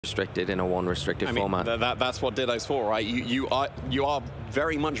restricted in a one restricted format. That's what Ditto's for, right? You are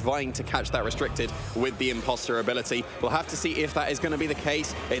very much vying to catch that restricted with the imposter ability. We'll have to see if that is going to be the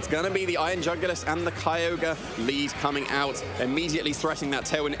case. It's going to be the Iron Jugglerist and the Kyogre lead coming out, immediately threatening that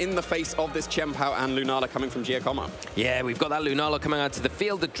Tailwind in the face of this Chien-Pao and Lunala coming from Giacomo. Yeah, we've got that Lunala coming out to the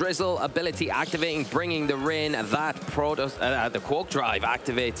field, the Drizzle ability activating, bringing the rain, that the Quark Drive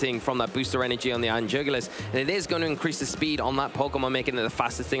activating from that booster energy on the Iron Jugglerist, and it is going to increase the speed on that Pokemon, making it the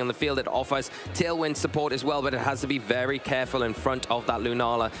fastest thing on the field. It offers Tailwind support as well, but it has to be very careful in front of that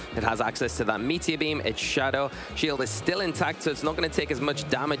Lunala. It has access to that Meteor Beam. Its Shadow Shield is still intact, so it's not going to take as much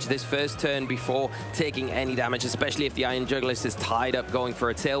damage this first turn before taking any damage, especially if the Iron Jugglerist is tied up going for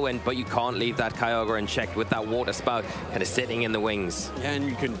a Tailwind, but you can't leave that Kyogre unchecked with that Water Spout kind of sitting in the wings. Yeah, and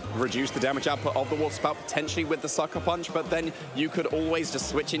you can reduce the damage output of the Water Spout potentially with the Sucker Punch, but then you could always just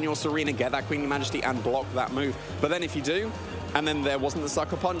switch in your Serena, get that Queenly Majesty, and block that move. But then if you do, and then there wasn't the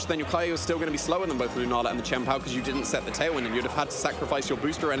Sucker Punch, then your Kyogre is still going to be slower than both Lunala and the Chien-Pao because you didn't set the Tailwind, and you'd have had to sacrifice your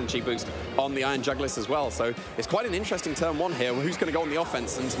booster energy boost on the Iron Jugglerist as well. So it's quite an interesting turn one here. Who's going to go on the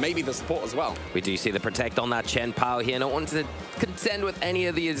offense and maybe the support as well? We do see the Protect on that Chien-Pao here. Not wanting to contend with any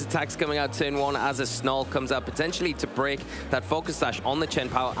of these attacks coming out turn one as a Snarl comes out, potentially to break that Focus Sash on the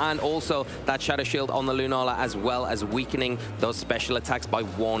Chien-Pao and also that Shadow Shield on the Lunala, as well as weakening those special attacks by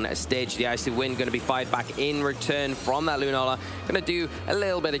one stage. The Icy Wind going to be fired back in return from that Lunala. Going to do a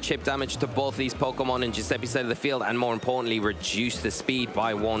little bit of chip damage to both these Pokemon in Giuseppe's side of the field, and more importantly, reduce the speed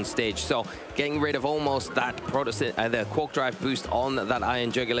by one stage. So getting rid of almost that the Quark Drive boost on that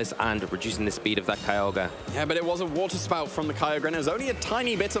Iron Jugglerist and reducing the speed of that Kyogre. Yeah, but it was a Water Spout from the Kyogre, and it was only a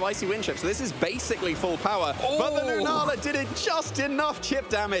tiny bit of Icy Wind chip, so this is basically full power. Oh. But the Lunala did it just enough chip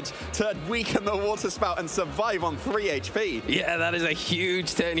damage to weaken the Water Spout and survive on 3 HP. Yeah, that is a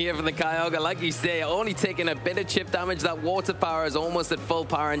huge turn here from the Kyogre. Like you say, only taking a bit of chip damage. That Water Power is almost at full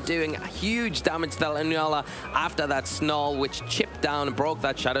power and doing huge damage to that Lunala after that Snarl, which chipped down and broke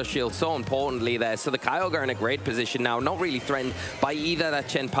that Shadow Shield so importantly there. So the Kyogre are in a great position now, not really threatened by either that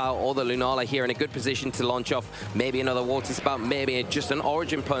Chien-Pao or the Lunala here, in a good position to launch off maybe another Water Spout, maybe just an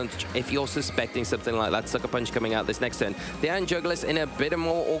Origin Punch if you're suspecting something like that Sucker Punch coming out this next turn. The Iron Jugglerist in a bit of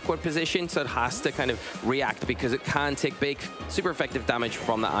more awkward position, so it has to kind of react because it can take big, super effective damage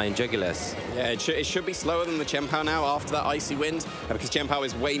from the Iron Jugglerist. Yeah, it should be slower than the Chien-Pao now after that Icy Wind, because Chien-Pao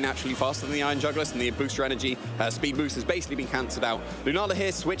is way naturally faster than the Iron Jugglerist, and the booster energy speed boost has basically been cancelled out. Lunala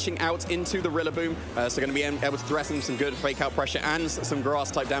here switching out into the Rillaboom, so going to be able to threaten some good fake out pressure and some grass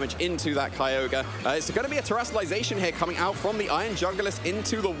type damage into that Kyogre. It's going to be a terrestrialization here coming out from the Iron Jugglerist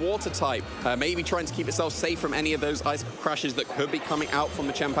into the water type, maybe trying to keep itself safe from any of those ice crashes that could be coming out from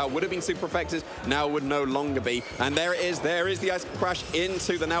the Chien-Pao. Would have been super effective, now would no longer be. And there it is, there is the ice crash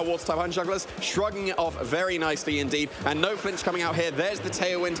into the now water type Iron Jugglerist, shrugging it off very nicely indeed, and no flinch coming out here. There's the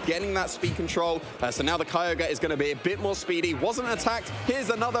Tailwind getting that speed control, so now the Kyogre is going to be a bit more speedy. Wasn't attacked. Here's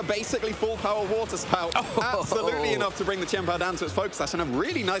another basically full power Water Spout. Absolutely enough to bring the Chien-Pao down to its Focus Sash, and a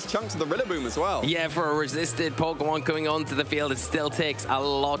really nice chunk to the Rillaboom as well. Yeah, for a resisted Pokemon coming onto the field, it still takes a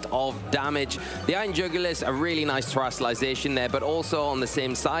lot of damage. The Iron Jugglerist, a really nice terrestrialization there, but also on the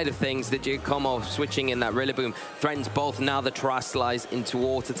same side of things, the Giacomo switching in that Rillaboom threatens both now the terrestrialized into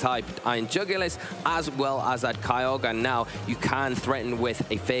water type Iron Jugglerist as well as that Kyogre. And now you can threaten with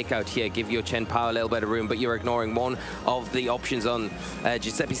a fake out here, give your Chien-Pao a little bit of room, but you're ignoring one of the options on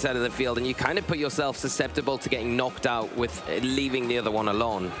Giuseppe's side of the field, and you kind of put yourself susceptible to getting knocked out with leaving the other one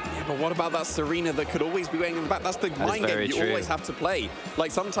alone. Yeah, but what about that Serena that could always be waiting in the back? That's the mind game you always have to play.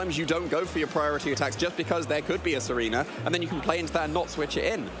 Like, sometimes you don't go for your priority attacks just because there could be a Serena, and then you can play into that and not switch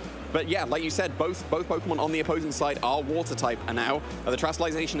it in. But yeah, like you said, both Pokemon on the opposing side are water type, and now the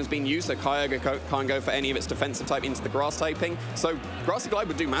terrestrialization has been used, so Kyogre can't go for any of its defensive type into the grass typing. So Grassy Glide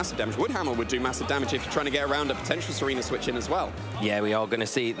would do massive damage. Woodhammer would do massive damage if you're trying to get around a potential Serena switch in as well. Yeah, we are going to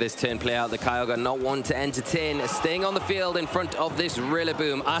see this turn play out. The Kyogre not one to entertain, staying on the field in front of this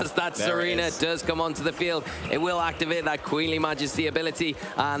Rillaboom as that Serena does come onto the field. It will activate that Queenly Majesty ability,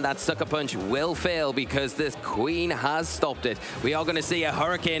 and that Sucker Punch will fail because this Queen has stopped it. We are going to see a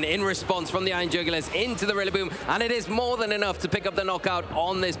Hurricane in response from the Iron Jugglerist into the Rillaboom, and it is more than enough to pick up the knockout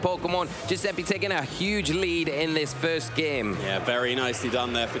on this Pokemon. Giuseppe taking a huge lead in this first game. Yeah, very nicely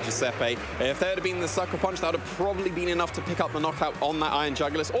done there for Giuseppe. If there had been the Sucker Punch, that would have probably been enough to pick up the knockout on that Iron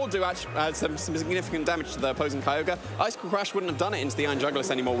Jugglerist, or do add some significant damage to the opposing Kyogre. Icicle Crash wouldn't have done it into the Iron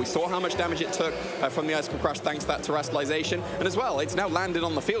Jugglerist anymore. We saw how much damage it took from the Icicle Crash thanks to that terrestrialization, and as well, it's now landed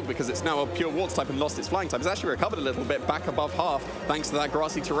on the field because it's now a pure water type and lost its flying type. It's actually recovered a little bit back above half thanks to that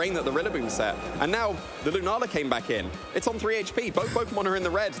grassy terrain lane that the Rillaboom set. And now the Lunala came back in. It's on 3 HP. Both Pokemon are in the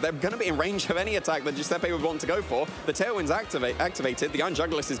red. They're going to be in range of any attack that Giuseppe would want to go for. The Tailwind's activated. The Iron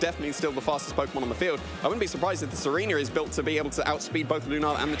Jugglist is definitely still the fastest Pokemon on the field. I wouldn't be surprised if the Serena is built to be able to outspeed both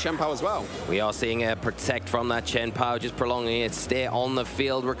Lunala and the Chien-Pao as well. We are seeing a Protect from that Chien-Pao, just prolonging its stay on the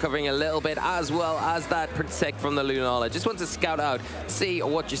field, recovering a little bit, as well as that Protect from the Lunala. Just want to scout out, see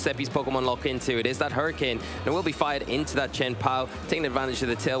what Giuseppe's Pokemon lock into. It is that Hurricane, and it will be fired into that Chien-Pao, taking advantage of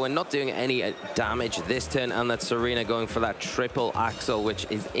the Tailwind, not doing any damage this turn, and that Serena going for that triple axle, which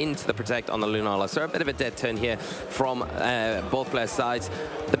is into the Protect on the Lunala. So a bit of a dead turn here from both players' sides.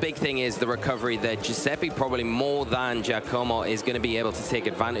 The big thing is the recovery that Giuseppe, probably more than Giacomo, is going to be able to take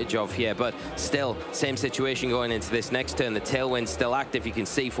advantage of here. But still, same situation going into this next turn. The Tailwind's still active, you can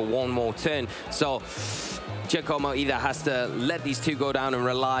see, for one more turn. So Giacomo either has to let these two go down and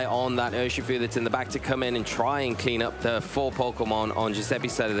rely on that Urshifu that's in the back to come in and try and clean up the 4 Pokemon on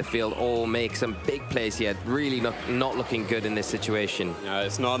Giuseppe's side of the field, or make some big plays here. Really not looking good in this situation. No,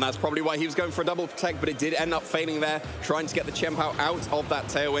 it's not, and that's probably why he was going for a double Protect, but it did end up failing there, trying to get the Chien-Pao out of that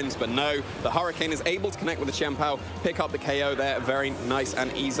Tailwind. But no, the Hurricane is able to connect with the Chien-Pao, pick up the KO there very nice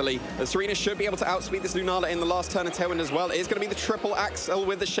and easily. The Serena should be able to outspeed this Lunala in the last turn of Tailwind as well. It is going to be the triple axle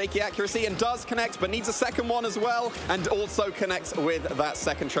with the shaky accuracy, and does connect, but needs a second one as well, and also connects with that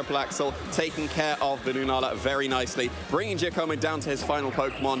second triple axle, taking care of the Lunala very nicely, bringing Giacomo down to his final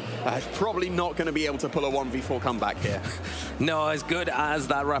Pokemon. Probably not going to be able to pull a 1v4 comeback here. No, as good as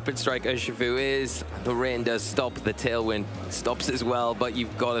that Rapid Strike Urshifu is, the rain does stop, the Tailwind stops as well, but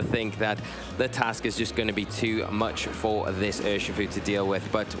you've got to think that the task is just going to be too much for this Urshifu to deal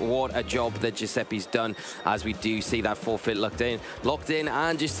with. But what a job that Giuseppe's done, as we do see that forfeit locked in,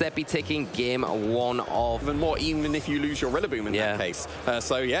 and Giuseppe taking game 1 off. Even more, even if you lose your Rillaboom in that case.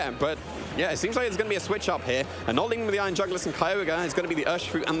 So yeah, but yeah, it seems like it's going to be a switch up here. And not linking with the Iron Jugglist and Kyogre, it's going to be the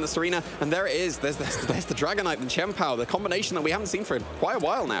Urshifu and the Serena. And there it is. There's the Dragonite and Chien-Pao, the combination that we haven't seen for quite a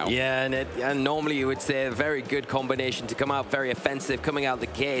while now. Yeah, and normally you would say a very good combination to come out very offensive, coming out the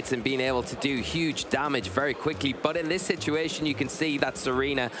gates and being able to do huge damage very quickly. But in this situation, you can see that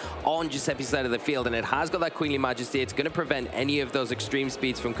Serena on Giuseppe's side of the field, and it has got that Queenly Majesty. It's going to prevent any of those extreme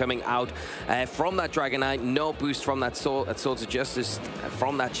speeds from coming out from that Dragonite. No boost from that Swords of Justice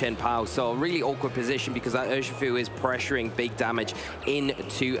from that Chien-Pao. So a really awkward position, because that Urshifu is pressuring big damage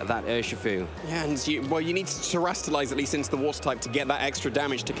into that Urshifu. Yeah, and you need to Terastallize at least into the Water type to get that extra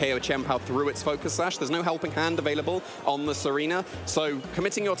damage to KO Chien-Pao through its Focus Sash. There's no Helping Hand available on the Serena, so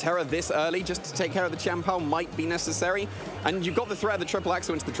committing your Terra this early just to take care of the Chien-Pao might be necessary. And you've got the threat of the triple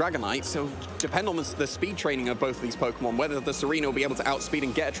axle into the Dragonite, so depend on the speed training of both of these Pokemon, whether the Serena will be able to outspeed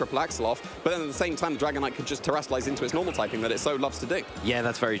and get a triple axle off, but then at the same time, the Dragonite could just Terastallize into its normal typing that it so loves to do. Yeah,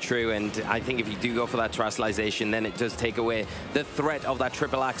 that's very true, and I think if you do go for that Terastallization, then it does take away the threat of that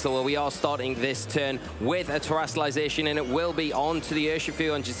triple axle. Well, we are starting this turn with a Terastallization, and it will be on to the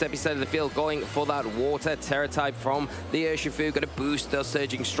Urshifu on Giuseppe's side of the field, going for that Water Terra type from the Urshifu. Going to boost those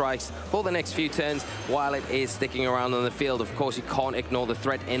Surging Strikes for the next few turns while it is sticking around on the field. Of course, you can't ignore the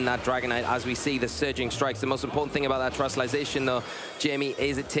threat in that Dragonite, as we see the Surging Strikes. The most important thing about that Terastallization, though, Jamie,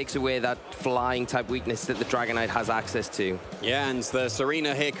 is it takes away that flying type weakness that the Dragonite has access to. Yeah, and the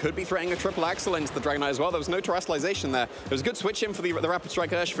Serena here could be threatening a triple axle into the Dragonite as well. There was no Terastallization there. It was a good switch in for the Rapid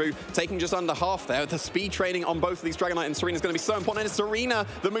Strike Urshifu, taking just under half there. The speed training on both of these Dragonite and Serena is going to be so important. And it's Serena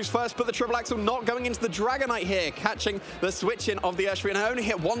that moves first, but the triple axle not going into the Dragonite here, catching the switch in of the Urshifu. And I only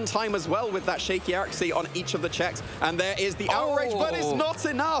hit one time as well with that shaky accuracy on each of the checks. And there is the Outrage, but it's not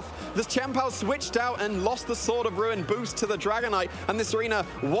enough. The Chien-Pao switched out and lost the Sword of Ruin boost to the Dragonite, and the Serena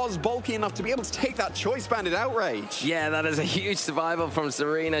was bulky enough to be able to take that Choice Banded Outrage. Yeah, that is a huge survival from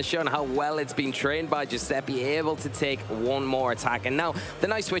Serena, showing how well it's been trained by Giuseppe, able to take one more attack. And now the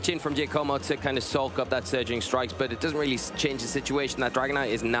nice switch in from Giacomo to kind of soak up that Surging Strikes, but it doesn't really change the situation. That Dragonite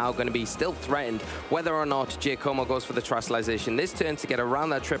is now going to be still threatened, whether or not Giacomo goes for the Terastallization this turn to get around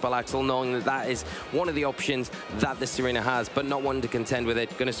that triple axle, knowing that that is one of the options that the Serena has, but not wanting to contend with it.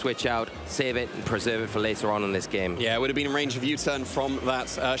 Going to switch out, save it, and preserve it for later on in this game. Yeah, it would have been in range of U-turn from that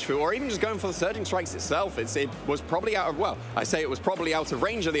Urshifu, or even just going for the Surging Strikes itself. It was probably out of, well, I say it was probably out of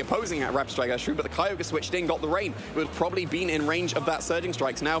range of the opposing Rapid Strike Urshifu, but the Kyogre switched in, got the rain. It would have probably been in range of that Surging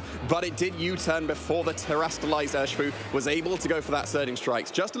Strikes now, but it did U-turn before the Terastallized Urshifu was able to go for that Surging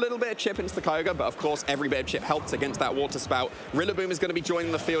Strikes. Just a little bit of chip into the Kyogre, but of course every bit of chip helped against that Water Spout. Rillaboom is going to be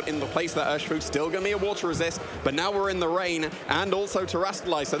joining the field in the place of that Urshifu, still going to be a Water Resist, but now we're in the rain and also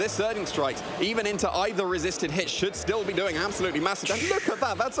Terastallized, so this Surging Strikes, even into either resisted hit, should still be doing absolutely massive. And look at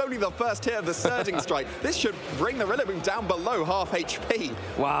that, that's only the first hit of the Surging strike. This should bring the Rillaboom down below half HP.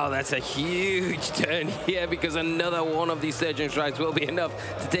 Wow, that's a huge turn here because another one of these Surging Strikes will be enough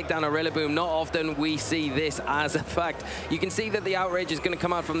to take down a Rillaboom. Not often we see this as a fact. You can see that the Outrage is going to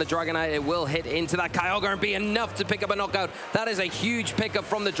come out from the Dragonite. It will hit into that Kyogre and be enough to pick up a knockout. That is a huge pickup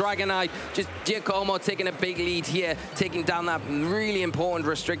from the Dragonite. Just Giacomo taking a big lead here, taking down that really important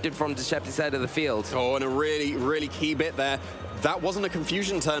restricted from Giuseppe's side of the field. Oh, and a really, really key bit there. That wasn't a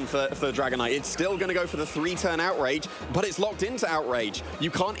confusion turn for the Dragonite. It's still going to go for the 3-turn Outrage, but it's locked into Outrage.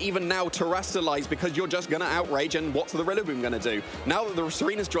 You can't even now Terastallize because you're just going to Outrage, and what's the Rillaboom going to do? Now that the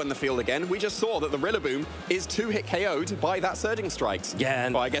Serena's joined the field again, we just saw that the Rillaboom is 2-hit KO'd by that Surging Strikes. Yeah.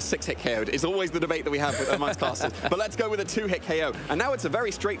 Well, I guess 6-hit KO'd is always the debate that we have amongst casters. But let's go with a 2-hit KO. And now it's a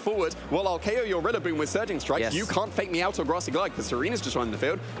very straightforward, well, I'll KO your Rillaboom with Surging Strikes. Yes. You can't fake me out or Grassy Glide because Serena's just joined the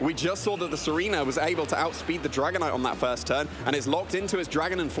field. We just saw that the Serena was able to outspeed the Dragonite on that first turn, and it's locked into its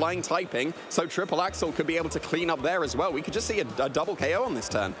Dragon and Flying typing, so Triple Axel could be able to clean up there as well. We could just see a double KO on this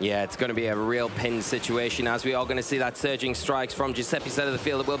turn. Yeah, it's going to be a real pin situation, as we are going to see that Surging Strikes from Giuseppe's side of the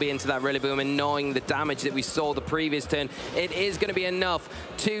field. It will be into that Rillaboom, and knowing the damage that we saw the previous turn, it is going to be enough.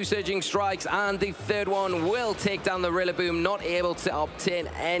 2 Surging Strikes, and the third one will take down the Rillaboom, not able to obtain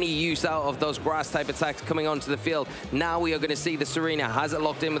any use out of those Grass-type attacks coming onto the field. Now we are going to see the Serena. Has it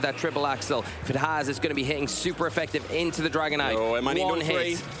locked in with that Triple Axel? If it has, it's going to be hitting super effective into the Dragonite. Oh, it might need 1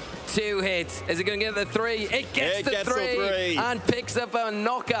 hit. 2 hits. Is it going to get the 3? It gets the 3 and picks up a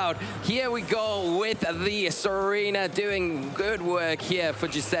knockout. Here we go with the Serena doing good work here for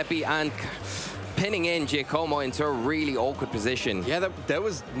Giuseppe and pinning in Giacomo into a really awkward position. Yeah, there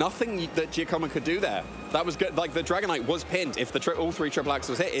was nothing that Giacomo could do there. That was good. Like, the Dragonite was pinned. If all 3 Triple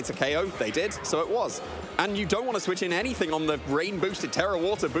Axels hit, it's a KO. They did, so it was. And you don't want to switch in anything on the rain-boosted, Terra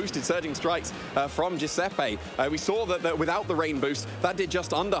Water-boosted Surging Strikes from Giuseppe. We saw that without the rain boost, that did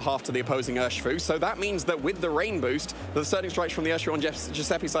just under half to the opposing Urshifu. So that means that with the rain boost, the Surging Strikes from the Urshifu on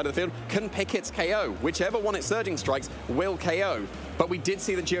Giuseppe's side of the field can pick its KO. Whichever one it Surging Strikes will KO. But we did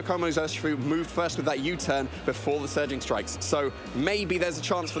see that Giacomo's Urshifu moved first with that U-turn before the Surging Strikes. So maybe there's a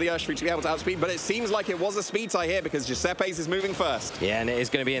chance for the Urshifu to be able to outspeed, but it seems like it was a speed tie here because Giuseppe's is moving first. Yeah, and it is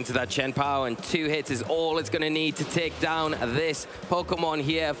going to be into that Chen Power, and 2 hits is all it's going to need to take down this Pokemon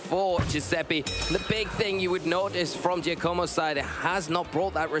here for Giuseppe. The big thing you would notice from Giacomo's side, it has not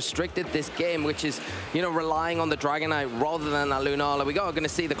brought that restricted this game, which is, you know, relying on the Dragonite rather than that Lunala. We are going to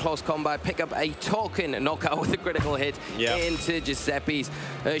see the close combat pick up a token knockout with a critical hit into Giuseppe's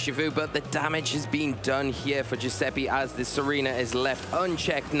Urshifu, but the damage has been done here for Giuseppe as the Serena is left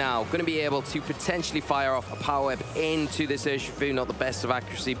unchecked now. Going to be able to potentially fire off a Power Whip into this Urshifu. Not the best of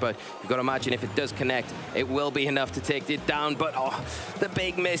accuracy, but you've got to imagine if it does connect, it will be enough to take it down. But oh, the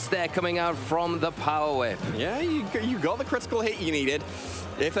big miss there coming out from the Power Whip. Yeah, you got the critical hit you needed.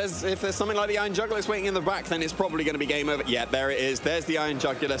 If there's something like the Iron Jugulis waiting in the back, then it's probably going to be game over. Yeah, there it is. There's the Iron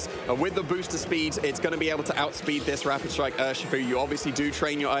Jugulis. With the booster speed, it's going to be able to outspeed this Rapid Strike Urshifu. You obviously do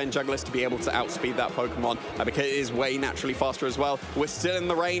train your Iron Jugulis to be able to outspeed that Pokemon because it is way naturally faster as well. We're still in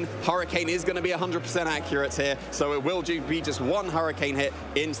the rain. Hurricane is going to be 100% accurate here, so it will be just 1 Hurricane hit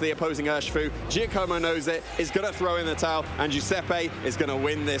into the opposing Urshifu. Giacomo knows it, is going to throw in the towel, and Giuseppe is going to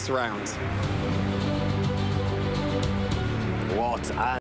win this round. What